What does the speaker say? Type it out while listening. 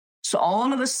So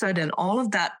all of a sudden, all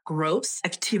of that growth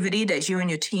activity that you and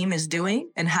your team is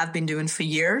doing and have been doing for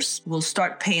years will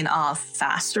start paying off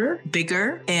faster,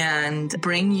 bigger, and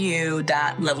bring you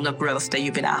that level of growth that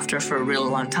you've been after for a really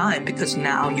long time, because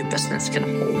now your business can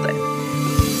hold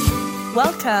it.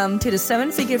 Welcome to the Seven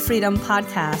Figure Freedom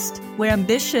Podcast, where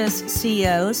ambitious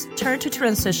CEOs turn to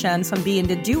transition from being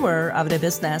the doer of the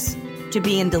business to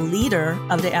being the leader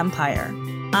of the empire.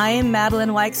 I am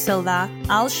Madeline White Silva.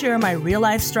 I'll share my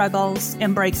real-life struggles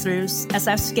and breakthroughs as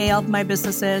I've scaled my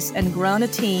businesses and grown a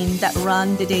team that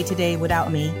run the day-to-day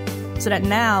without me, so that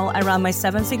now I run my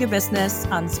seven-figure business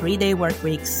on 3-day work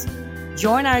weeks.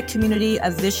 Join our community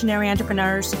of visionary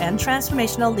entrepreneurs and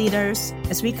transformational leaders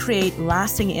as we create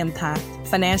lasting impact,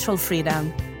 financial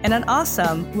freedom, and an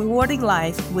awesome, rewarding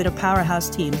life with a powerhouse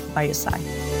team by your side.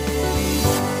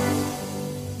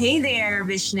 Hey there,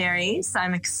 visionaries.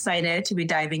 I'm excited to be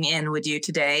diving in with you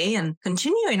today and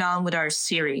continuing on with our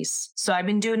series. So I've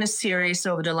been doing a series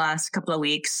over the last couple of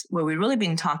weeks where we've really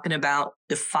been talking about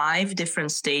the 5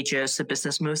 different stages a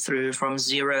business moves through from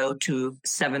 0 to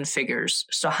 7 figures.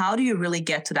 So how do you really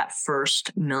get to that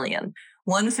first million?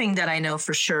 One thing that I know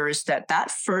for sure is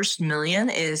that first million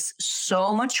is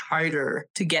so much harder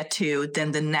to get to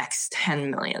than the next 10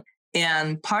 million.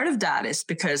 And part of that is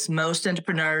because most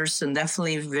entrepreneurs and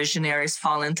definitely visionaries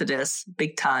fall into this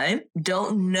big time,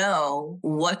 don't know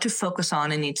what to focus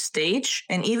on in each stage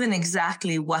and even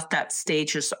exactly what that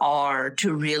stages are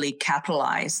to really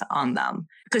capitalize on them.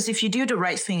 Because if you do the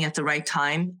right thing at the right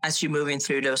time as you're moving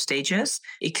through those stages,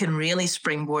 it can really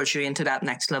springboard you into that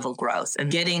next level growth and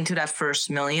getting to that first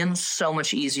million so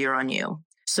much easier on you.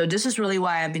 So this is really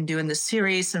why I've been doing this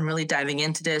series and really diving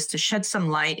into this to shed some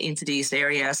light into these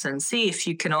areas and see if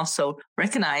you can also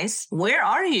recognize, where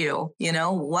are you?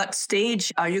 What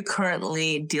stage are you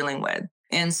currently dealing with?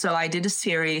 And so I did a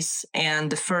series, and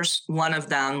the first one of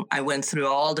them, I went through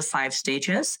all the 5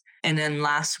 stages. And then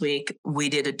last week, we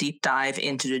did a deep dive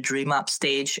into the dream up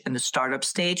stage and the startup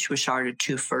stage, which are the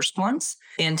 2 first ones.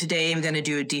 And today I'm going to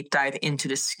do a deep dive into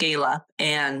the scale up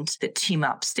and the team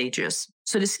up stages.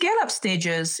 So the scale up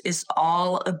stages is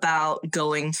all about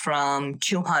going from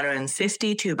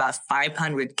 250 to about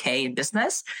 500K in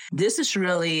business. This is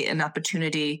really an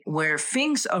opportunity where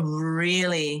things are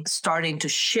really starting to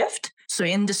shift. So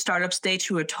in the startup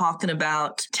stage, we were talking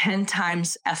about 10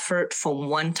 times effort for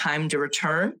 1 time the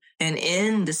return. And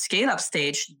in the scale up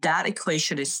stage, that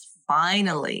equation is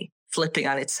finally flipping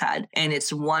on its head, and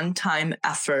it's 1 time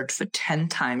effort for 10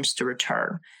 times the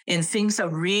return. And things are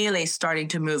really starting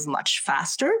to move much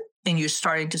faster, and you're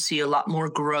starting to see a lot more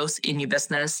growth in your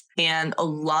business. And a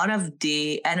lot of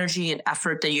the energy and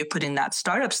effort that you put in that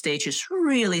startup stage is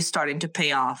really starting to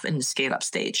pay off in the scale up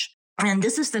stage. And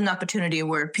this is an opportunity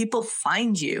where people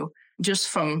find you just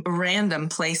from random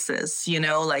places,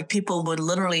 like people would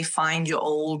literally find your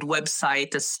old website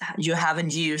that you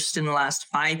haven't used in the last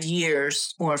 5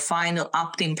 years, or find an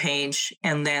opt-in page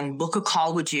and then book a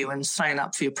call with you and sign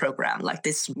up for your program. Like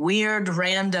this weird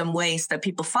random ways that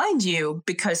people find you,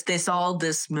 because there's all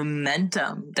this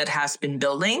momentum that has been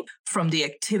building from the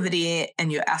activity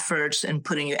and your efforts and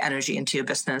putting your energy into your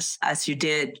business as you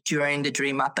did during the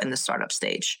dream up and the startup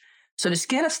stage. So the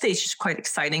scale up stage is quite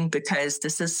exciting because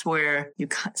this is where you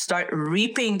start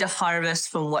reaping the harvest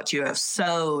from what you have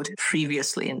sowed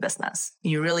previously in business.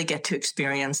 You really get to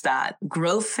experience that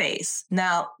growth phase.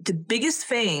 Now, the biggest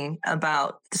thing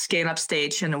about the scale up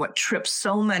stage and what trips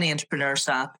so many entrepreneurs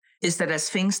up is that as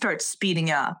things start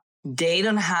speeding up, they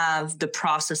don't have the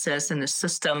processes and the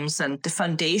systems and the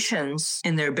foundations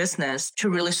in their business to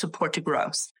really support the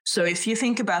growth. So if you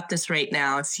think about this right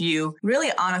now, if you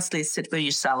really honestly sit with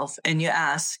yourself and you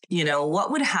ask, what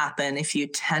would happen if you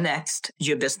 10x'd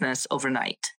your business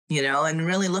overnight? And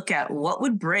really look at what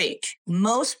would break.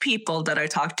 Most people that I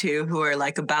talk to who are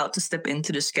like about to step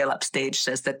into the scale up stage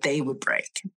says that they would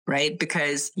break, right?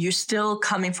 Because you're still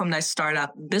coming from that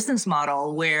startup business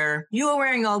model where you are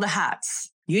wearing all the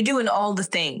hats. You're doing all the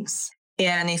things.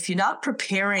 And if you're not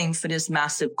preparing for this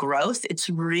massive growth, it's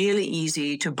really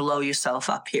easy to blow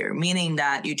yourself up here, meaning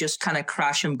that you just kind of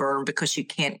crash and burn because you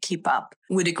can't keep up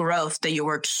with the growth that you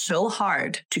worked so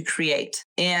hard to create.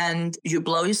 And you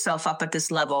blow yourself up at this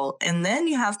level. And then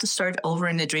you have to start over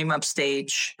in the dream up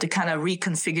stage to kind of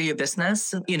reconfigure your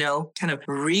business, kind of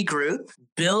regroup,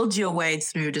 build your way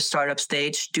through the startup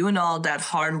stage, doing all that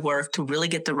hard work to really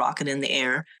get the rocket in the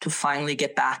air to finally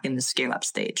get back in the scale up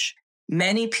stage.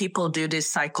 Many people do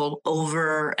this cycle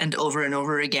over and over and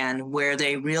over again, where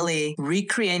they really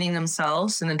recreating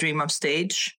themselves in the dream up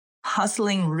stage,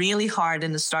 hustling really hard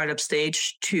in the startup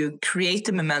stage to create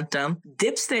the momentum,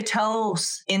 dips their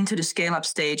toes into the scale-up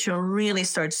stage, and really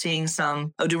start seeing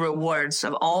some of the rewards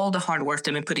of all the hard work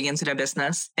they've been putting into their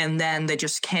business. And then they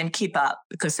just can't keep up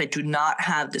because they do not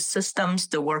have the systems,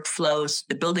 the workflows,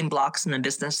 the building blocks in the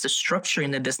business, the structure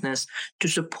in the business to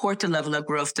support the level of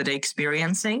growth that they're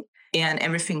experiencing. And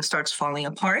everything starts falling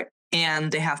apart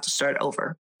and they have to start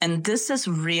over. And this is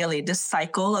really this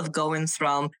cycle of going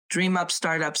from dream up,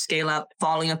 startup, scale up,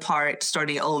 falling apart,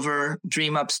 starting over,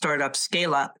 dream up, startup,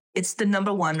 scale up. It's the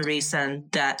number one reason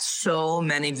that so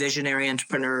many visionary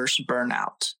entrepreneurs burn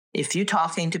out. If you're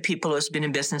talking to people who's been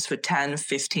in business for 10,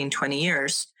 15, 20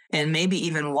 years, and maybe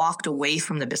even walked away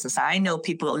from the business. I know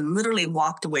people who literally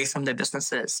walked away from their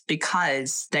businesses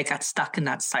because they got stuck in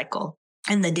that cycle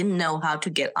and they didn't know how to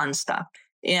get unstuck.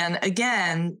 And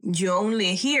again,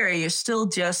 you're still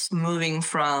just moving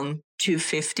from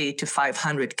 250 to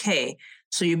 500K.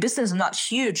 So your business is not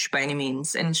huge by any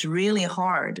means. And it's really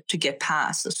hard to get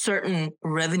past a certain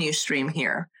revenue stream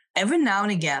here. Every now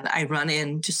and again, I run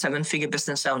into 7-figure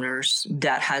business owners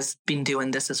that has been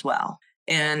doing this as well.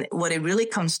 And what it really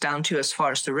comes down to as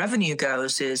far as the revenue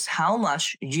goes is how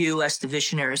much you as the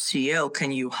visionary CEO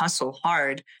can you hustle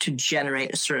hard to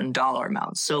generate a certain dollar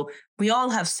amount. So we all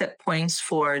have set points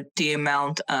for the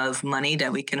amount of money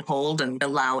that we can hold and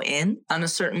allow in on a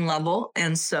certain level.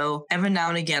 And so every now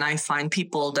and again, I find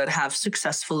people that have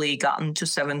successfully gotten to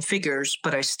 7 figures,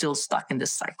 but are still stuck in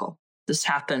this cycle. This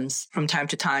happens from time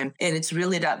to time. And it's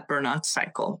really that burnout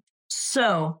cycle.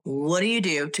 So what do you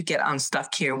do to get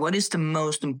unstuck here? What is the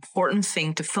most important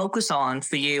thing to focus on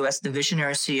for you as the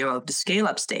visionary CEO of the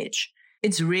scale-up stage?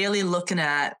 It's really looking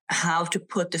at how to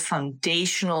put the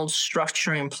foundational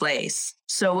structure in place.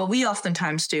 So what we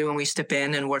oftentimes do when we step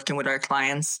in and working with our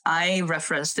clients, I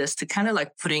reference this to kind of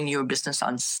like putting your business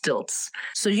on stilts.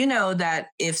 So you know that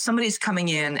if somebody's coming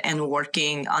in and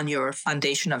working on your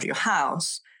foundation of your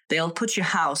house, they'll put your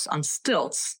house on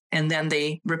stilts and then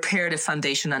they repair the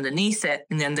foundation underneath it.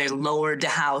 And then they lower the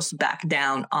house back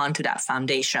down onto that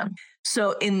foundation.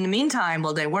 So in the meantime,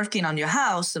 while they're working on your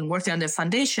house and working on the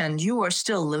foundation, you are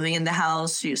still living in the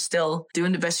house. You're still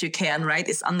doing the best you can, right?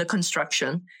 It's under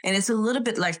construction. And it's a little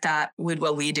bit like that with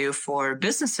what we do for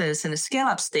businesses in the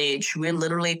scale-up stage. We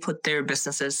literally put their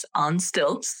businesses on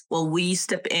stilts while we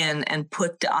step in and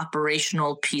put the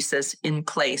operational pieces in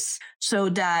place so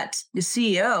that the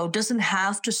CEO doesn't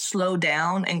have to slow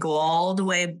down and go all the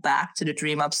way back to the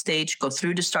dream up stage, go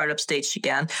through the startup stage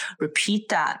again, repeat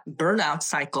that burnout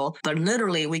cycle. But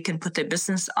literally, we can put the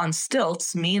business on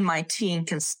stilts. Me and my team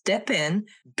can step in,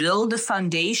 build the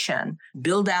foundation,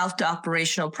 build out the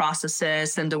operational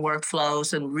processes and the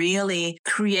workflows, and really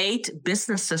create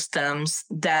business systems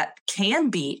that can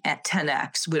be at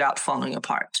 10x without falling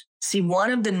apart. See, one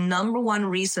of the number one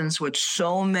reasons which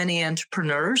so many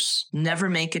entrepreneurs never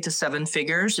make it to 7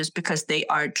 figures is because they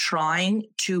are trying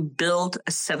to build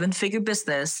a 7-figure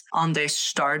business on their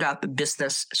startup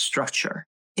business structure.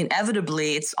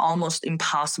 Inevitably, it's almost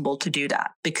impossible to do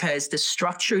that because the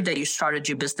structure that you started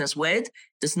your business with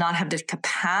does not have the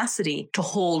capacity to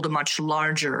hold a much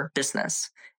larger business.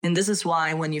 And this is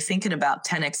why when you're thinking about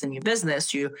 10x in your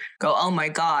business, you go, oh my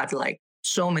God, like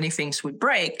so many things would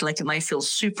break, like it might feel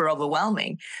super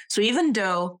overwhelming. So even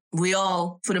though we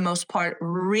all, for the most part,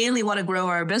 really want to grow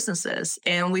our businesses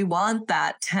and we want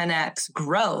that 10x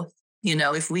growth,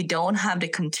 if we don't have the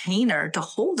container to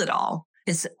hold it all,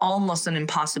 it's almost an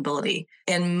impossibility.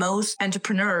 And most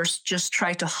entrepreneurs just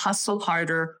try to hustle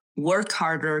harder, work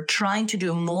harder, trying to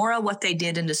do more of what they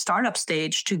did in the startup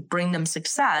stage to bring them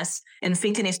success and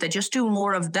thinking if they just do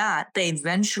more of that, they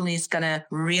eventually is going to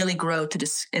really grow to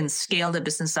this and scale the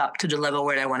business up to the level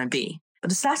where they want to be. But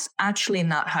that's actually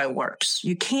not how it works.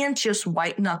 You can't just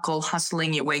white knuckle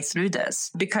hustling your way through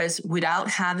this because without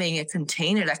having a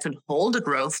container that could hold the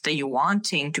growth that you're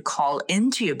wanting to call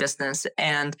into your business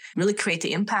and really create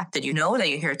the impact that you know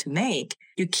that you're here to make,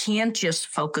 you can't just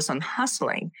focus on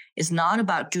hustling. It's not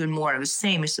about doing more of the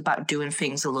same. It's about doing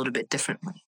things a little bit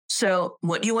differently. So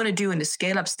what you want to do in the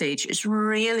scale-up stage is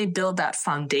really build that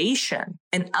foundation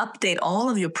and update all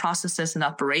of your processes and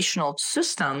operational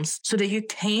systems so that you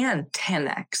can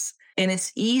 10x. And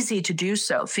it's easy to do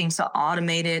so. Things are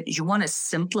automated. You want to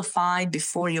simplify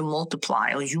before you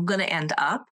multiply, or you're going to end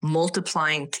up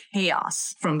multiplying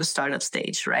chaos from the startup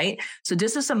stage, right? So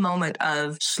this is a moment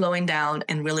of slowing down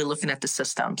and really looking at the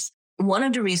systems. One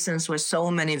of the reasons why so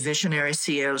many visionary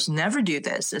CEOs never do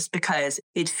this is because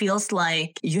it feels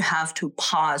like you have to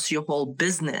pause your whole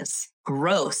business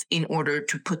growth in order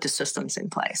to put the systems in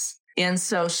place. And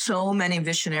so many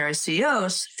visionary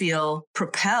CEOs feel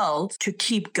propelled to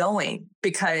keep going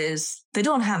because they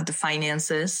don't have the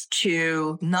finances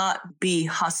to not be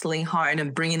hustling hard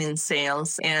and bringing in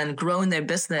sales and growing their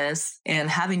business and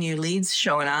having new leads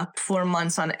showing up for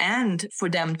months on end for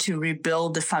them to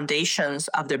rebuild the foundations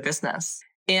of their business.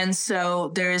 And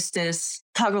so there's this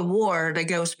tug of war that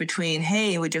goes between,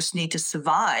 hey, we just need to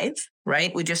survive,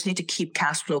 right? We just need to keep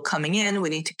cash flow coming in. We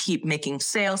need to keep making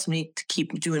sales. We need to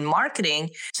keep doing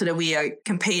marketing so that we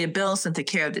can pay the bills and take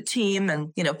care of the team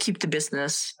and, keep the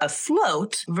business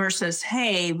afloat versus,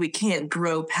 hey, we can't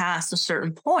grow past a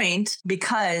certain point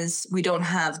because we don't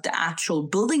have the actual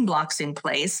building blocks in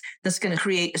place that's going to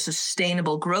create a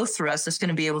sustainable growth for us that's going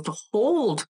to be able to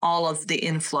hold all of the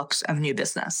influx of new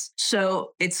business.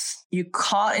 So you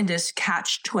caught in this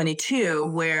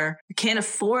catch-22 where you can't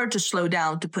afford to slow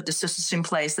down to put the systems in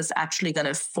place that's actually going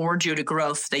to afford you the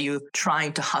growth that you're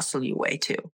trying to hustle your way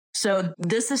to. So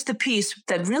this is the piece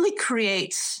that really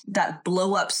creates that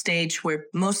blow up stage where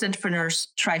most entrepreneurs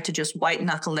try to just white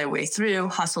knuckle their way through,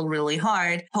 hustle really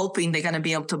hard, hoping they're going to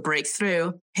be able to break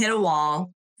through, hit a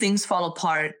wall, things fall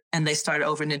apart, and they start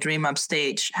over in the dream up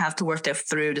stage, have to work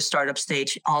through the startup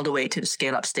stage all the way to the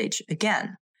scale up stage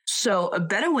again. So a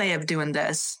better way of doing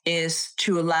this is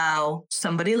to allow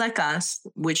somebody like us,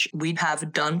 which we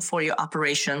have done for your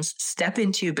operations, step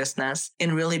into your business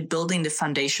and really building the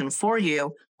foundation for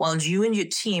you while you and your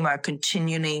team are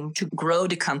continuing to grow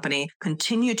the company,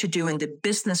 continue to doing the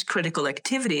business critical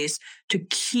activities to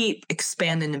keep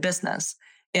expanding the business.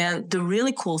 And the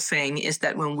really cool thing is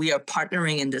that when we are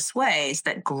partnering in this way is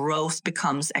that growth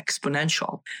becomes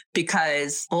exponential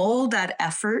because all that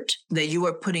effort that you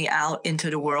are putting out into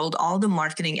the world, all the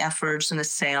marketing efforts and the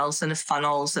sales and the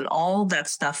funnels and all that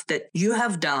stuff that you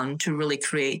have done to really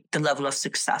create the level of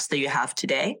success that you have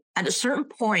today. At a certain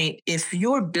point, if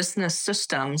your business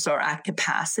systems are at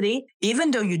capacity,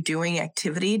 even though you're doing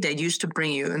activity that used to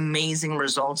bring you amazing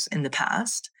results in the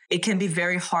past, it can be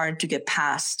very hard to get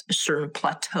past a certain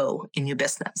plateau in your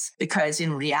business because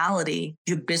in reality,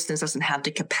 your business doesn't have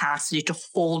the capacity to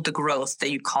hold the growth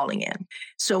that you're calling in.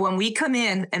 So when we come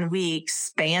in and we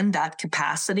expand that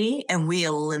capacity and we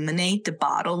eliminate the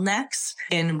bottlenecks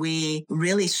and we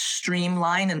really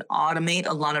streamline and automate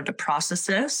a lot of the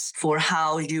processes for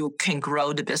how you can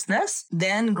grow the business,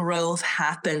 then growth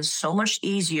happens so much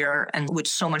easier and with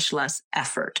so much less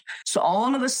effort. So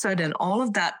all of a sudden, all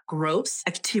of that growth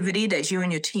activity that you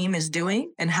and your team is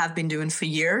doing and have been doing for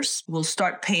years will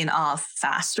start paying off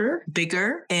faster,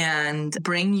 bigger, and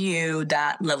bring you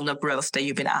that level of growth that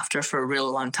you've been after for a really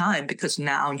long time because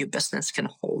now your business can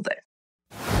hold it.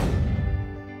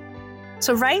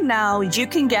 So right now, you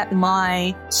can get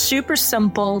my super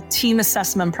simple team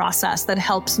assessment process that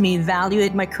helps me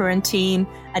evaluate my current team,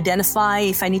 identify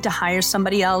if I need to hire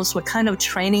somebody else, what kind of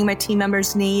training my team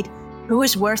members need, who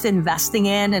is worth investing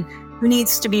in, and who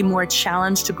needs to be more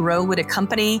challenged to grow with a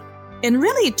company, and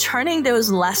really turning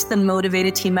those less than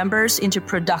motivated team members into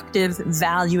productive,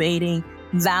 value-adding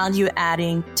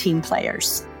team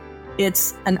players.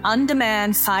 It's an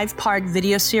on-demand 5-part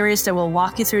video series that will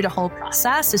walk you through the whole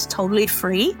process. It's totally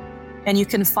free, and you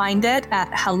can find it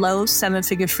at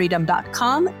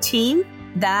hello7figurefreedom.com,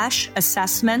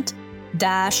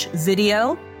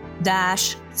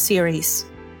 team-assessment-video-series.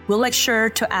 We'll make sure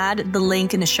to add the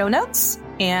link in the show notes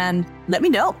and let me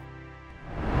know.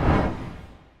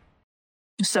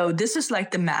 So this is like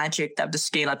the magic of the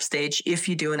scale-up stage if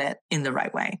you're doing it in the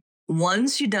right way.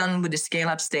 Once you're done with the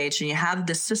scale-up stage and you have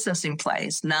the systems in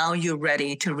place, now you're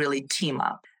ready to really team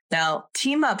up. Now,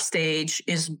 team up stage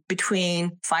is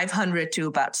between 500 to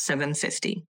about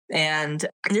 750. And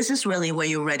this is really where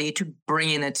you're ready to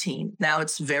bring in a team. Now,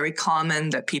 it's very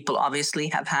common that people obviously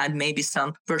have had maybe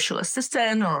some virtual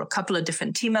assistant or a couple of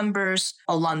different team members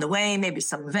along the way, maybe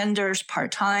some vendors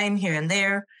part-time here and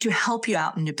there to help you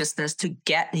out in your business to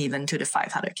get even to the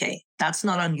 500K. That's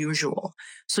not unusual.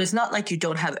 So it's not like you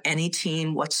don't have any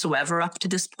team whatsoever up to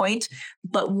this point.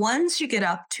 But once you get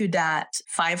up to that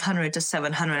 500 to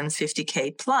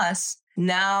 750K plus,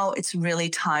 now it's really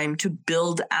time to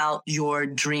build out your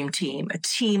dream team, a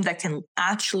team that can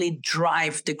actually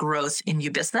drive the growth in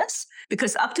your business.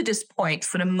 Because up to this point,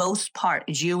 for the most part,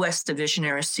 you as the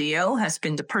visionary CEO has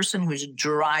been the person who's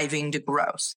driving the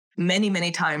growth. Many,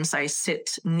 many times I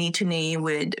sit knee to knee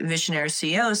with visionary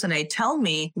CEOs and they tell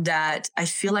me that I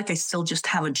feel like I still just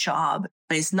have a job,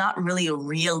 but it's not really a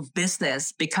real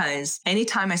business because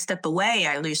anytime I step away,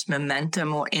 I lose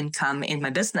momentum or income in my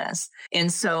business. And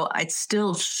so it's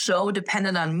still so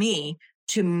dependent on me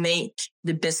to make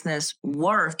the business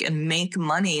work and make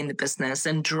money in the business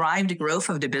and drive the growth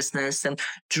of the business and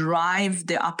drive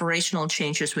the operational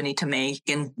changes we need to make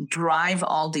and drive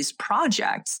all these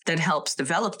projects that helps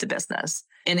develop the business.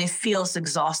 And it feels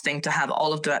exhausting to have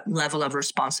all of that level of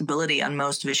responsibility on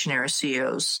most visionary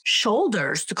CEOs'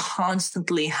 shoulders, to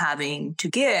constantly having to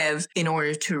give in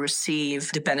order to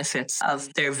receive the benefits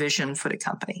of their vision for the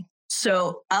company.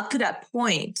 So up to that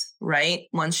point, right,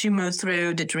 once you move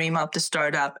through the dream up, the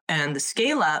startup, and the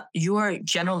scale up, you are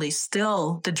generally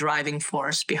still the driving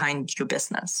force behind your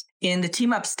business. In the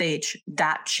team up stage,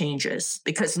 that changes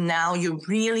because now you're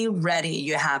really ready.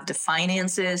 You have the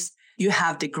finances, you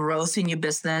have the growth in your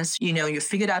business. You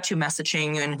figured out your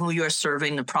messaging and who you're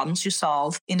serving, the problems you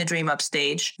solve in the dream up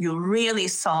stage. You really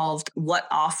solved what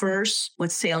offers,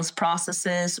 what sales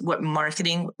processes, what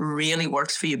marketing really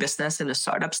works for your business in the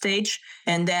startup stage.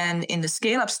 And then in the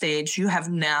scale up stage, you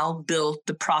have now built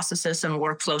the processes and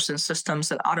workflows and systems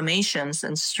and automations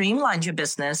and streamlined your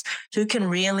business so you can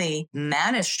really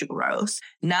manage the growth.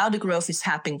 Now the growth is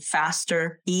happening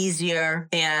faster, easier,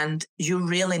 and you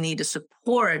really need the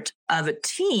support of a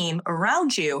team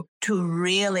around you to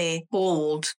really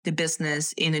hold the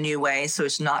business in a new way so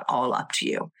it's not all up to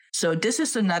you. So this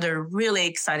is another really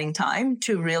exciting time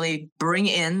to really bring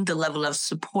in the level of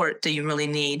support that you really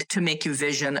need to make your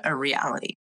vision a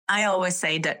reality. I always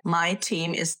say that my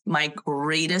team is my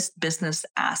greatest business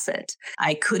asset.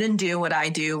 I couldn't do what I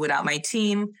do without my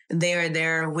team. They are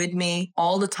there with me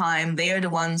all the time. They are the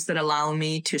ones that allow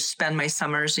me to spend my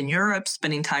summers in Europe,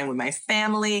 spending time with my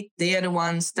family. They are the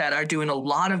ones that are doing a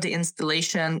lot of the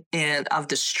installation and of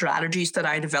the strategies that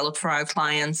I develop for our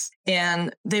clients.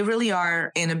 And they really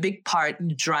are, in a big part,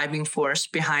 the driving force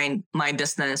behind my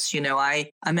business.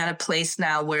 I'm at a place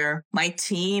now where my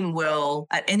team will,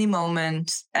 at any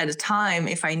moment at a time,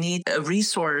 if I need a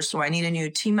resource or I need a new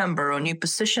team member or a new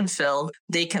position filled,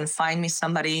 they can find me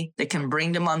somebody, they can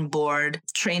bring them on board,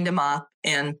 train them up,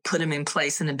 and put them in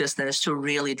place in the business to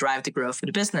really drive the growth of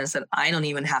the business. And I don't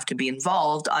even have to be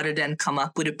involved other than come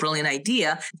up with a brilliant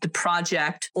idea, the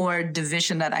project or the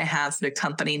vision that I have for the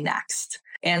company next.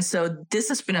 And so this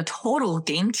has been a total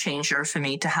game changer for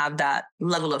me to have that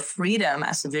level of freedom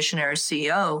as a visionary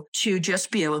CEO to just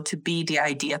be able to be the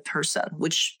idea person,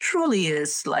 which truly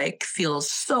is feels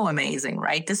so amazing,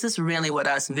 right? This is really what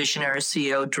us visionary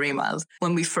CEO dream of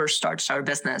when we first start our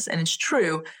business. And it's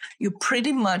true, you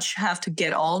pretty much have to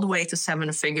get all the way to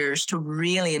 7 figures to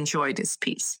really enjoy this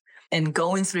piece. And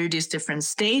going through these different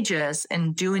stages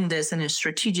and doing this in a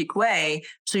strategic way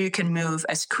so you can move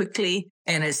as quickly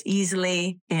and as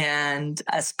easily and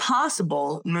as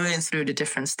possible moving through the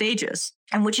different stages.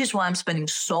 And which is why I'm spending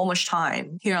so much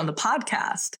time here on the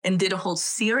podcast and did a whole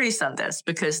series on this,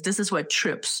 because this is what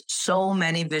trips so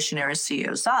many visionary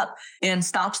CEOs up and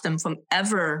stops them from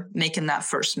ever making that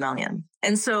first million.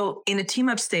 And so in a team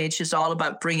up stage is all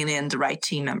about bringing in the right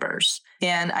team members.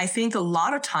 And I think a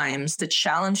lot of times the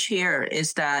challenge here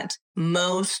is that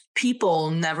most people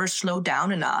never slow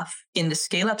down enough in the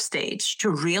scale up stage to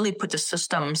really put the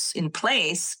systems in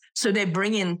place. So they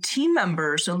bring in team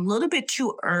members a little bit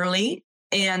too early.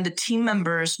 And the team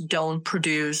members don't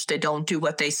produce, they don't do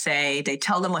what they say. They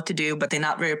tell them what to do, but they're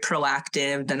not very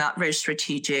proactive. They're not very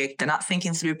strategic. They're not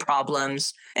thinking through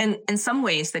problems. And in some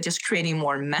ways, they're just creating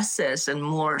more messes and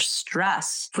more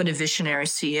stress for the visionary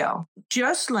CEO.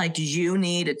 Just like you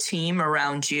need a team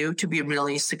around you to be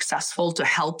really successful to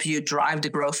help you drive the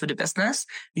growth of the business,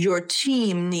 your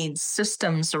team needs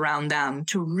systems around them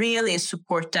to really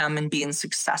support them in being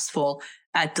successful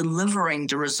at delivering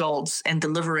the results and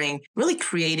really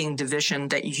creating the vision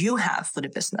that you have for the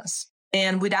business.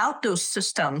 And without those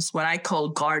systems, what I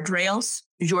call guardrails,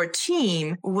 your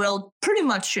team will pretty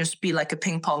much just be like a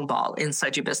ping pong ball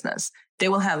inside your business. They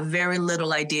will have very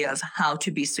little idea of how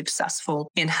to be successful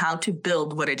and how to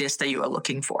build what it is that you are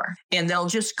looking for. And they'll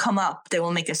just come up. They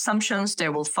will make assumptions. They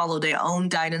will follow their own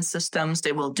guidance systems.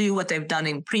 They will do what they've done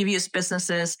in previous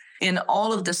businesses and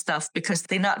all of this stuff because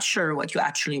they're not sure what you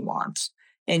actually want.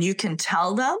 And you can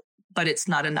tell them, but it's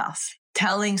not enough.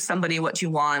 Telling somebody what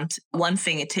you want, one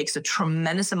thing, it takes a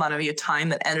tremendous amount of your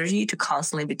time and energy to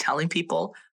constantly be telling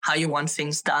people how you want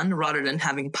things done rather than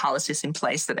having policies in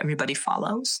place that everybody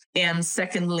follows. And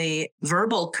secondly,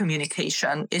 verbal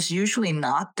communication is usually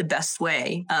not the best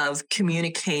way of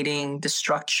communicating the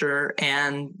structure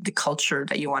and the culture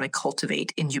that you want to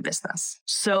cultivate in your business.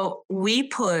 So we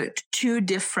put 2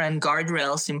 different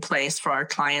guardrails in place for our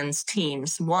clients'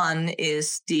 teams. One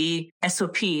is the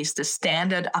SOPs, the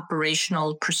standard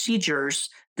operational procedures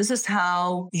This is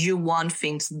how you want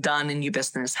things done in your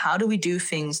business. How do we do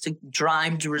things to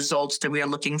drive the results that we are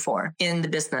looking for in the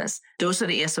business? Those are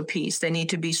the SOPs. They need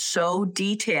to be so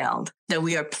detailed that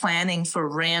we are planning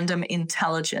for random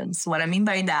intelligence. What I mean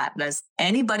by that is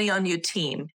anybody on your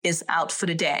team is out for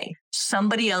the day.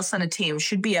 Somebody else on the team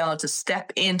should be able to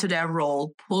step into their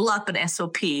role, pull up an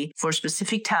SOP for a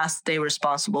specific task they're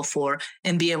responsible for,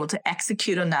 and be able to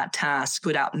execute on that task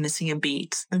without missing a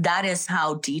beat. That is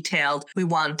how detailed we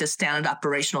want the standard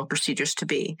operational procedures to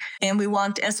be. And we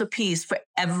want SOPs for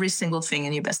every single thing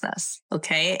in your business.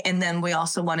 Okay. And then we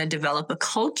also want to develop a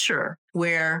culture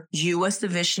where you as the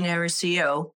visionary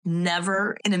CEO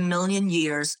never in a million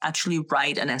years actually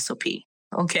write an SOP.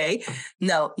 Okay.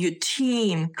 No, your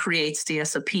team creates the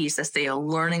SOPs as they are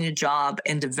learning the job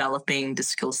and developing the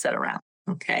skill set around.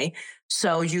 Okay.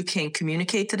 So you can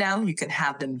communicate to them, you can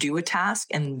have them do a task,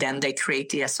 and then they create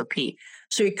the SOP.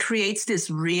 So it creates this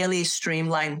really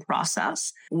streamlined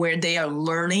process where they are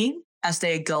learning as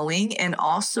they're going and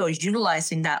also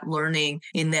utilizing that learning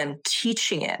and then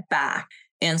teaching it back.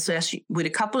 And so with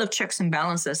a couple of checks and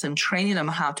balances and training them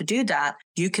how to do that,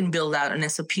 you can build out an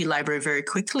SOP library very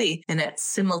quickly. And that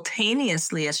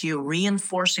simultaneously as you're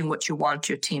reinforcing what you want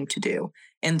your team to do.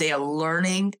 And they are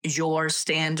learning your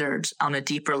standards on a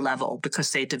deeper level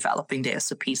because they're developing the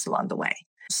SOPs along the way.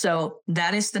 So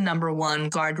that is the number one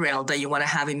guardrail that you want to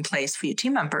have in place for your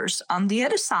team members. On the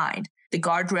other side, the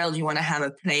guardrail you want to have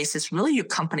in place is really your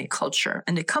company culture.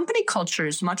 And the company culture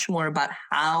is much more about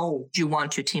how you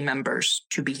want your team members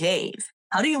to behave.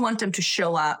 How do you want them to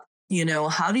show up?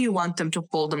 How do you want them to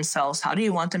hold themselves? How do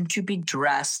you want them to be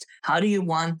dressed? How do you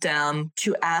want them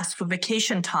to ask for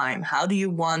vacation time? How do you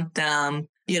want them,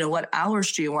 what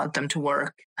hours do you want them to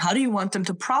work? How do you want them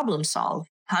to problem solve?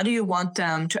 How do you want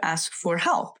them to ask for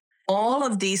help? All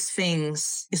of these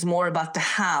things is more about the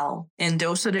how, and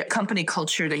those are the company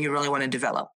culture that you really want to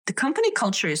develop. The company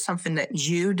culture is something that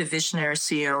you, the visionary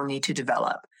CEO, need to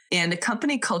develop. And the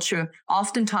company culture,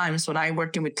 oftentimes when I'm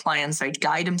working with clients, I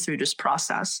guide them through this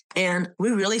process. And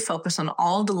we really focus on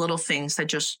all the little things that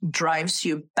just drives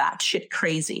you batshit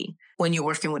crazy when you're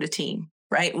working with a team.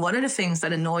 Right? What are the things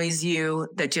that annoys you,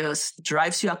 that just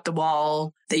drives you up the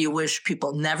wall, that you wish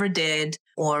people never did?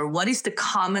 Or what is the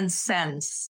common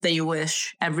sense that you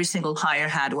wish every single hire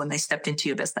had when they stepped into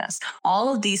your business?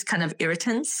 All of these kind of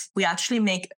irritants, we actually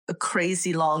make a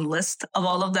crazy long list of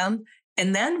all of them.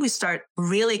 And then we start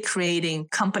really creating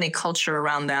company culture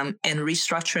around them and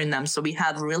restructuring them. So we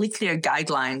have really clear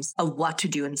guidelines of what to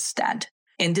do instead.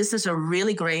 And this is a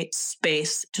really great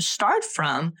space to start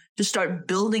from, to start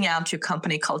building out your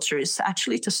company culture, is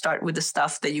actually to start with the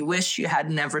stuff that you wish you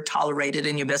had never tolerated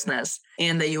in your business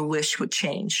and that you wish would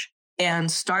change.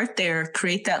 And start there,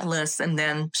 create that list, and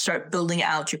then start building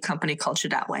out your company culture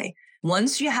that way.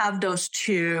 Once you have those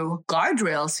two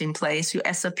guardrails in place, your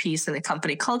SOPs and the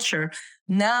company culture,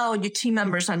 now your team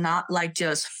members are not like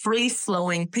just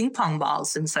free-flowing ping pong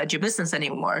balls inside your business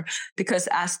anymore, because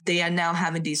as they are now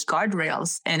having these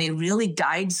guardrails, and it really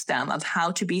guides them of how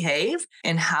to behave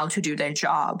and how to do their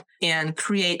job and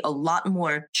create a lot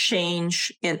more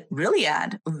change and really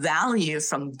add value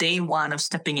from day one of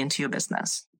stepping into your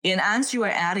business. And as you are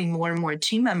adding more and more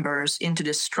team members into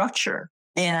this structure,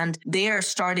 and they are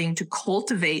starting to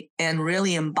cultivate and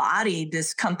really embody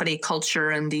this company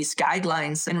culture and these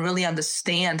guidelines and really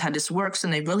understand how this works.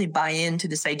 And they really buy into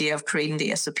this idea of creating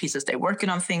the SOPs as they're working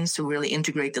on things to really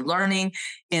integrate the learning.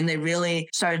 And they really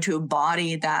started to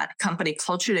embody that company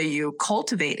culture that you're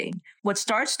cultivating. What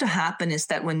starts to happen is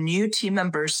that when new team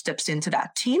members steps into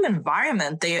that team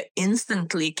environment, they are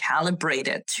instantly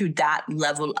calibrated to that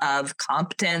level of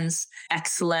competence,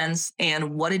 excellence,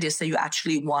 and what it is that you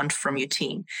actually want from your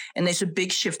team. And there's a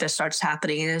big shift that starts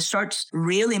happening, and it starts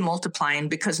really multiplying,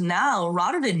 because now,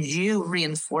 rather than you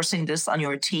reinforcing this on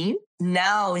your team,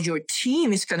 now your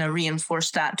team is going to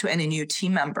reinforce that to any new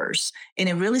team members, and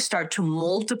it really start to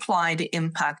multiply the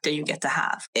impact that you get to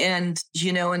have. And,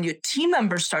 and your team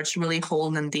members starts really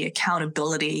holding the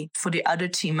accountability for the other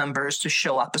team members to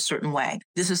show up a certain way.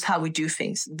 This is how we do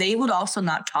things. They would also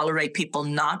not tolerate people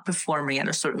not performing at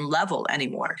a certain level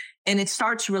anymore. And it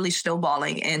starts really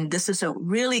snowballing. And this is a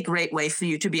really great way for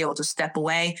you to be able to step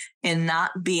away and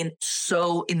not being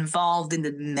so involved in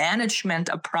the management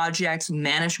of projects,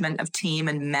 management of team,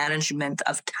 and management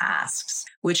of tasks,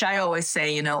 which I always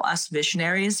say, us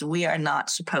visionaries, we are not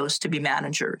supposed to be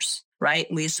managers. right?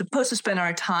 We're supposed to spend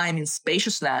our time in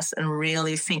spaciousness and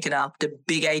really thinking up the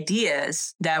big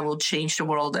ideas that will change the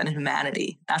world and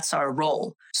humanity. That's our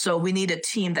role. So we need a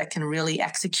team that can really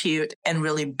execute and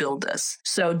really build this.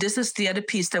 So this is the other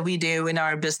piece that we do in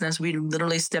our business. We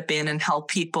literally step in and help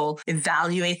people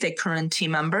evaluate their current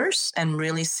team members and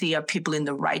really see are people in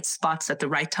the right spots at the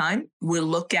right time. We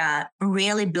look at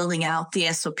really building out the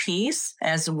SOPs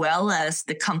as well as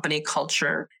the company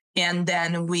culture. And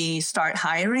then we start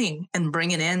hiring and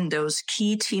bringing in those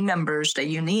key team members that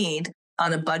you need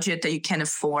on a budget that you can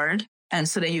afford, and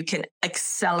so that you can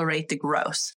accelerate the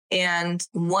growth. And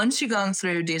once you've gone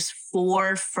through these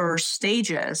 4 first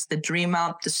stages, the dream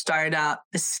up, the startup,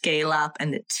 the scale up,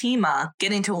 and the team up,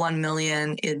 getting to 1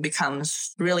 million, it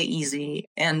becomes really easy.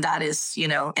 And that is,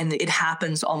 and it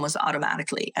happens almost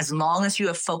automatically as long as you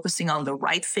are focusing on the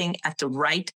right thing at the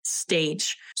right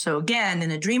stage. So again, in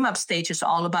the dream up stage, it's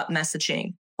all about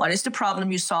messaging. What is the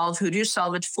problem you solve? Who do you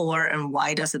solve it for? And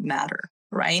why does it matter?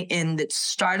 Right? In the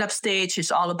startup stage,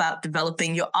 it's all about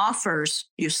developing your offers,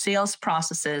 your sales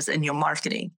processes, and your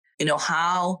marketing.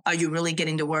 How are you really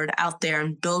getting the word out there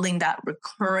and building that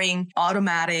recurring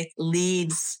automatic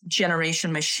leads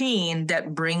generation machine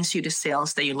that brings you the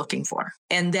sales that you're looking for?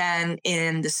 And then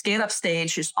in the scale up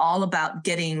stage, it's all about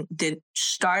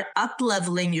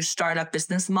leveling your startup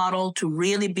business model to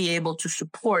really be able to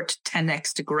support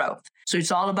 10x the growth. So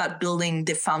it's all about building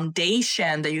the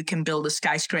foundation that you can build a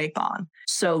skyscraper on.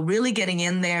 So really getting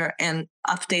in there and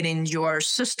updating your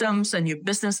systems and your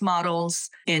business models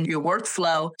and your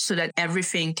workflow so that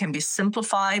everything can be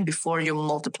simplified before you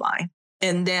multiply.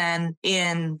 And then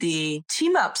in the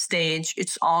team up stage,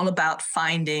 it's all about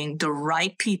finding the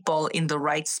right people in the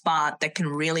right spot that can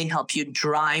really help you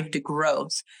drive the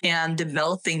growth and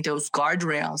developing those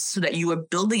guardrails so that you are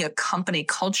building a company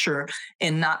culture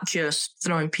and not just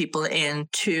throwing people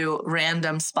into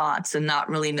random spots and not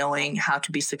really knowing how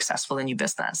to be successful in your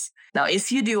business. Now,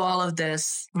 if you do all of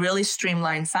this really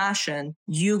streamlined fashion,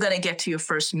 you're going to get to your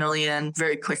first million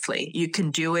very quickly. You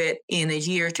can do it in a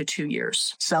year to 2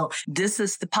 years. So this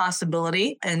is the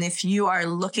possibility. And if you are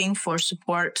looking for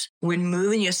support when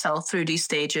moving yourself through these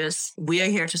stages, we are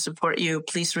here to support you.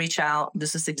 Please reach out.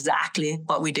 This is exactly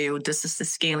what we do. This is the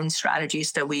scaling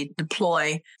strategies that we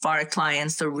deploy for our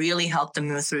clients to really help them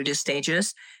move through these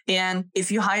stages. And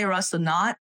if you hire us or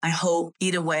not, I hope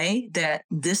either way that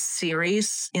this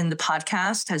series in the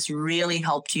podcast has really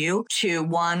helped you to,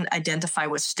 one, identify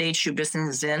what stage your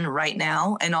business is in right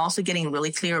now, and also getting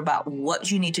really clear about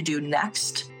what you need to do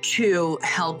next to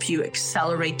help you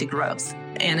accelerate the growth.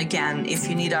 And again, if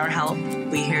you need our help,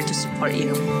 we're here to support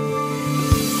you.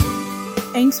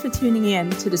 Thanks for tuning in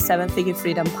to the 7-Figure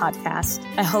Freedom Podcast.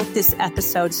 I hope this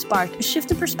episode sparked a shift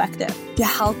in perspective to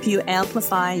help you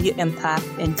amplify your impact,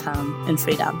 income, and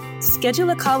freedom. Schedule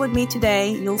a call with me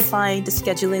today. You'll find the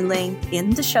scheduling link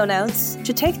in the show notes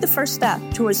to take the first step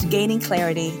towards gaining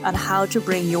clarity on how to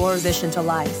bring your vision to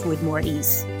life with more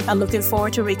ease. I'm looking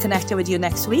forward to reconnecting with you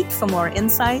next week for more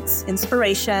insights,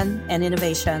 inspiration, and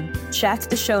innovation. Check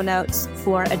the show notes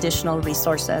for additional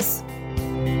resources.